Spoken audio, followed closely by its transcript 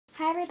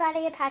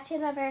everybody, Apache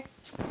Lover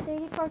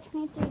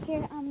 3423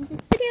 here.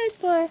 This video is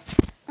for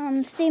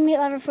Stay Meat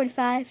Lover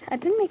 45. I've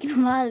been making a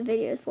lot of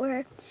videos for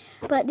her,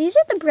 but these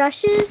are the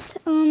brushes.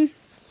 Hold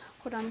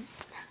on,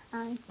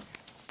 I'm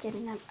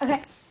getting them.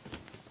 Okay,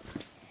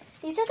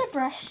 these are the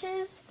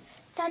brushes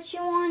that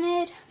you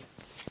wanted.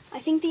 I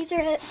think these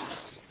are it.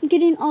 I'm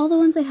getting all the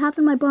ones I have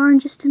in my barn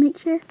just to make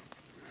sure.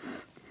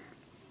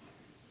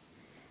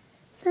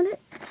 Is that it?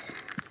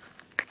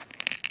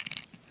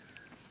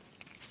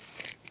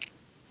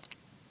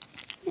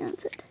 Yeah,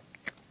 that's it.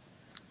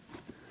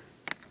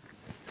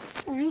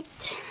 Alright.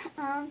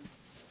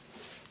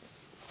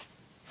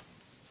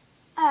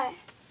 Alright.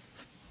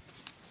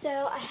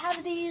 So I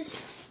have these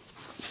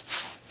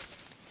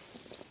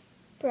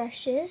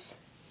brushes.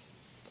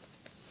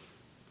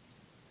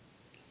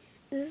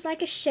 This is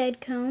like a shed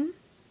comb,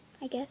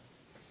 I guess.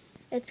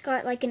 It's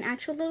got like an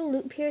actual little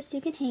loop here so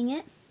you can hang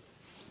it.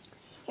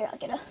 Here, I'll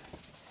get a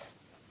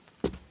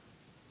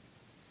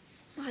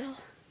model.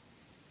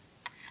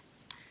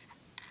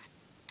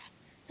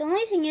 The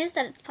only thing is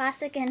that it's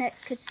plastic and it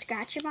could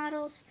scratch your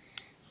models.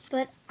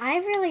 But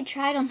I've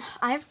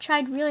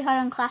tried really hard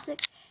on classic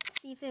to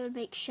see if it would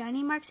make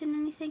shiny marks in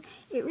anything.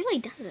 It really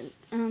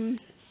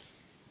doesn't.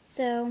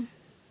 So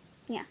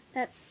yeah,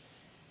 that's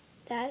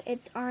that.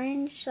 It's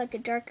orange, like a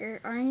darker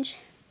orange.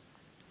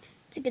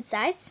 It's a good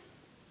size.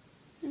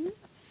 Then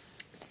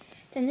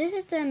this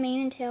is the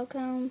mane and tail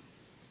comb.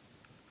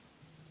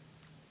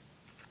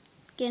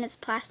 Again, it's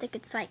plastic.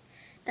 It's like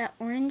that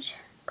orange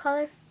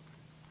color.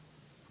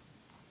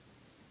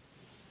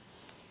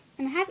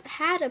 And I have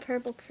had a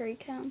purple curry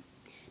comb.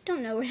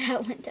 Don't know where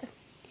that went though.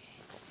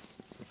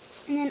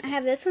 And then I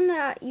have this one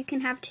that you can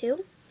have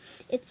too.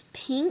 It's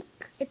pink.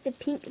 It's a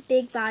pink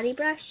big body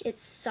brush.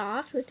 It's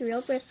soft with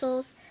real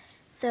bristles,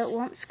 so it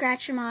won't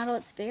scratch your model.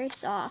 It's very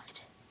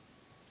soft.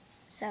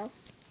 So,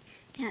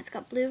 yeah, it's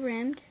got blue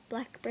rimmed,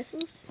 black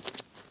bristles.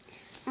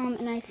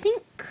 And I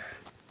think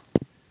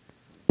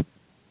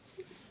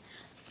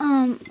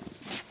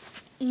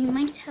you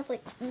might have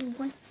like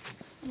one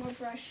more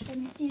brush. Let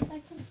me see if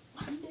I can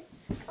find it.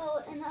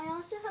 Oh, and I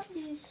also have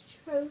these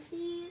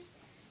trophies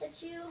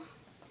that you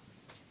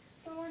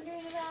were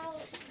wondering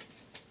about.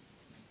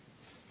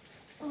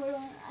 Oh, hold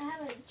on. I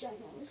have a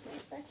ginormous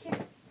mess back here.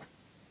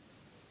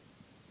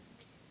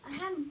 I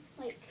have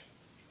like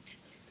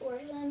 4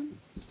 of them,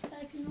 but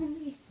I can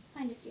only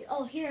find a few.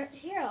 Oh, here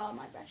are all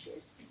my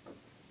brushes.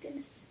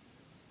 Goodness.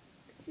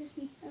 Excuse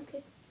me.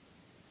 Okay.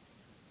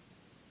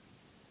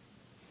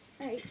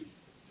 Alright.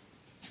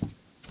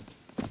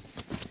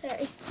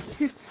 Sorry.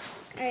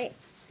 Alright,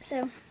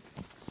 so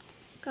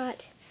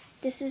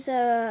this is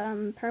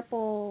a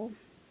purple,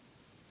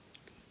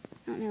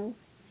 I don't know,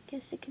 I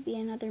guess it could be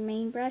another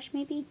main brush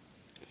maybe,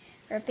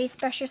 or a face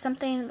brush or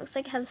something. It looks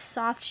like it has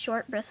soft,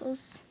 short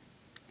bristles,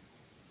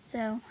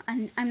 so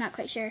I'm not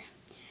quite sure.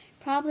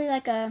 Probably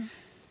like a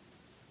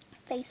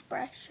face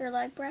brush or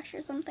leg brush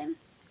or something,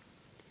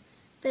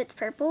 but it's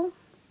purple.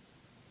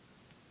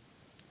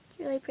 It's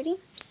really pretty.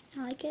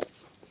 I like it.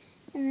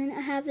 And then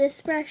I have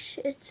this brush.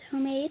 It's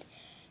homemade.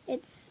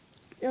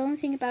 The only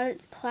thing about it,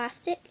 it's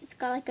plastic. It's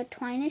got like a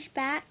twine-ish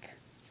back.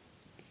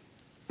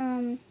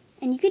 And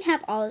you can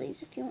have all of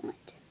these if you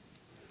want.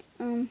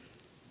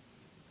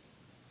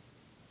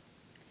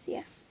 So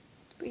yeah,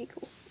 it's pretty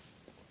cool.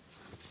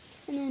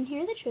 And then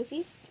here are the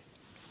trophies.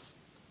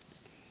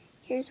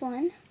 Here's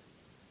one.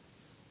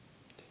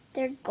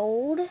 They're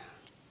gold.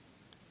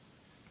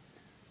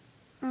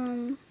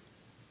 They're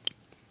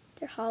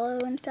hollow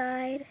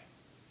inside.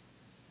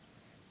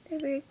 They're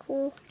very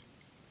cool.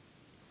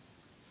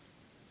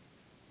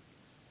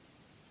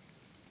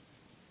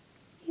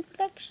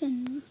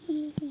 Reflection.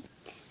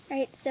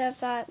 Alright, so I've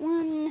got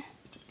one.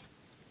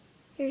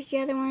 Here's the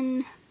other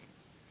one.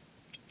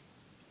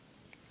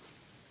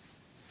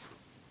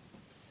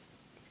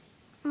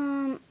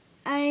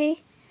 I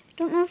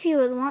don't know if you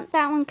would want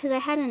that one because I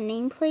had a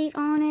nameplate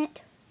on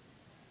it.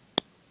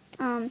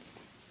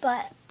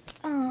 But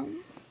I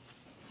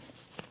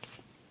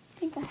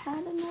think I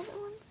had another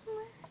one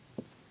somewhere.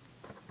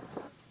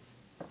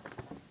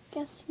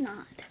 Guess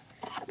not.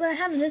 But I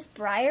have this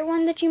Breyer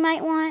one that you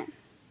might want.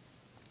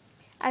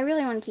 I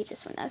really want to keep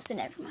this one though, so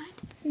never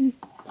mind.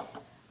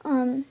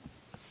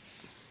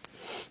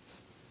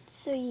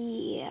 So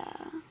yeah.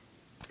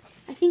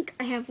 I think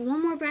I have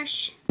one more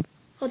brush.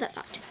 Hold that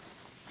thought.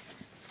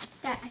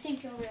 I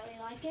think you'll really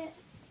like it.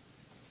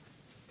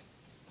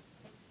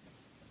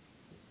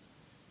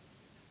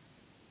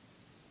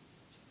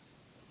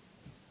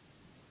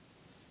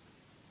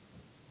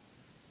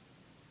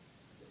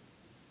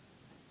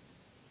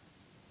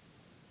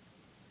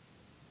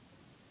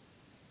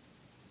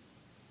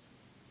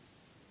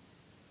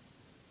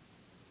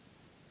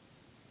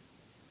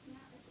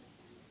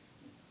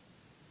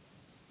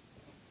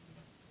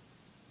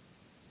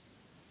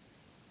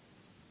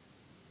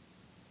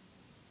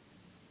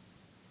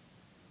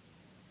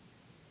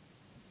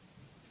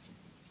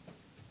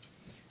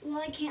 Well,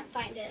 I can't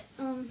find it.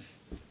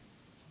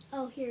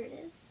 Oh, here it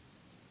is.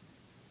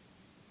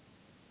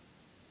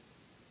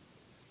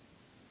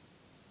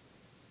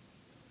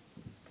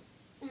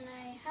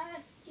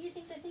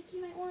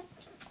 you might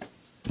want.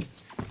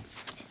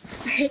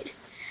 Alright,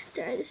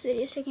 sorry this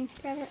video is taking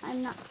forever.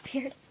 I'm not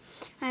prepared.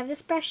 I have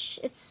this brush.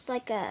 It's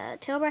like a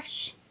tail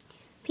brush.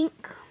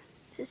 Pink.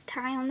 This is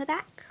tie on the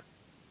back.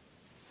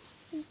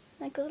 See,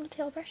 like a little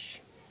tail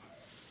brush.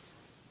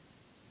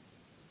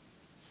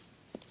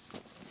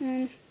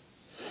 And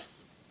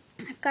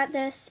I've got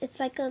this. It's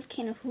like a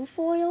can of hoof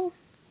oil.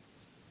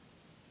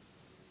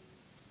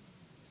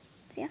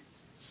 So yeah.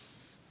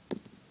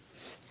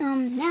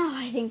 Now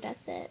I think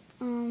that's it.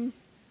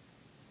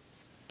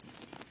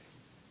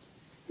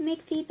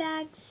 Make feed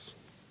bags.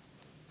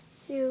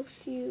 So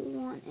if you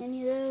want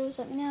any of those,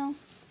 let me know.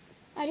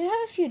 I do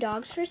have a few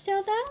dogs for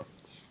sale though.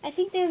 I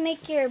think they would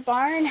make your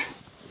barn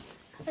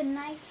a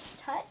nice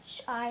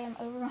touch. I am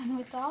overrun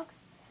with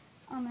dogs.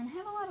 And I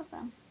have a lot of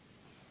them.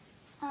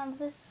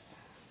 This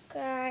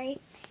guy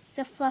is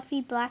a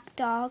fluffy black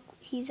dog.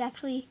 He's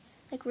actually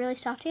like really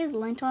soft. He has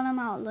lint on him.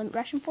 I'll lint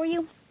brush him for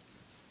you.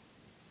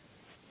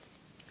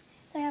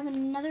 I have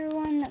another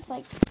one that's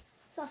like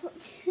soft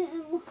like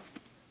him.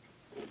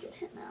 Let me get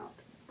him out.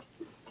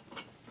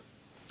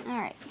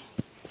 Alright.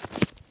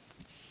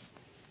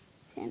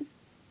 It's him.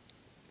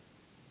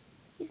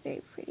 He's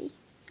very pretty.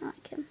 I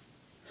like him.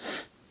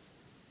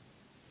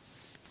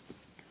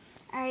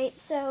 Alright,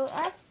 so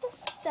that's the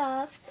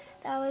stuff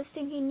that I was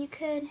thinking you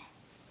could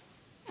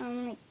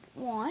like,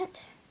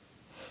 want.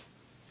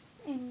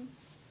 And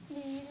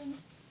need and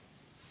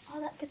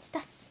all that good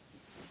stuff.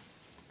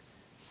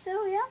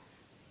 So yeah.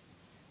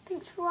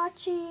 Thanks for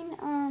watching.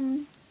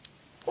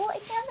 Oh, I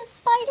found a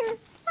spider.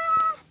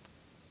 Ah!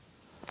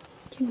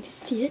 Can you just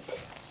see it?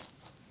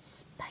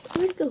 Spider,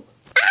 where'd it go?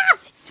 Ah!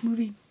 It's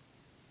moving.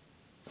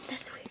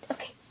 That's weird.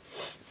 Okay.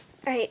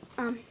 Alright,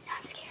 now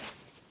I'm scared.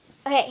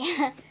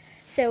 Okay,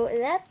 so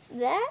that's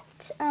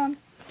that.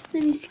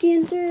 Let me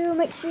scan through,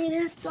 make sure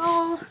that's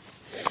all.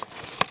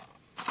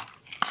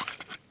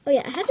 Oh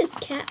yeah, I had this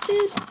cat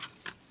food.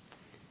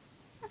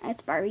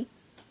 It's Barbie.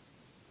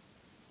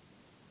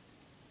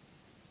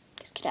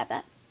 Just could have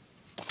that.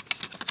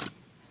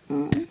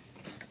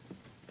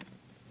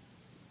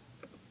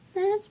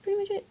 That's pretty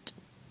much it.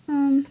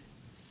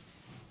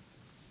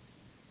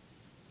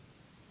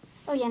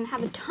 Oh yeah, and I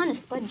have a ton of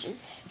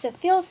sponges, so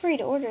feel free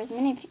to order as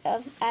many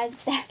as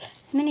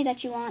many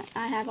that you want.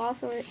 I have all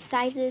sorts of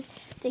sizes.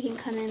 They can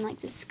come in like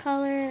this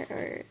color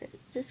or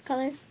this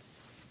color.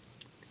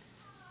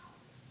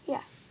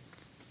 Yeah.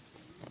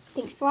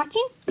 Thanks for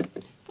watching,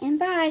 and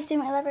bye. Stay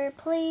my lover.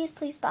 Please,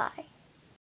 please, bye.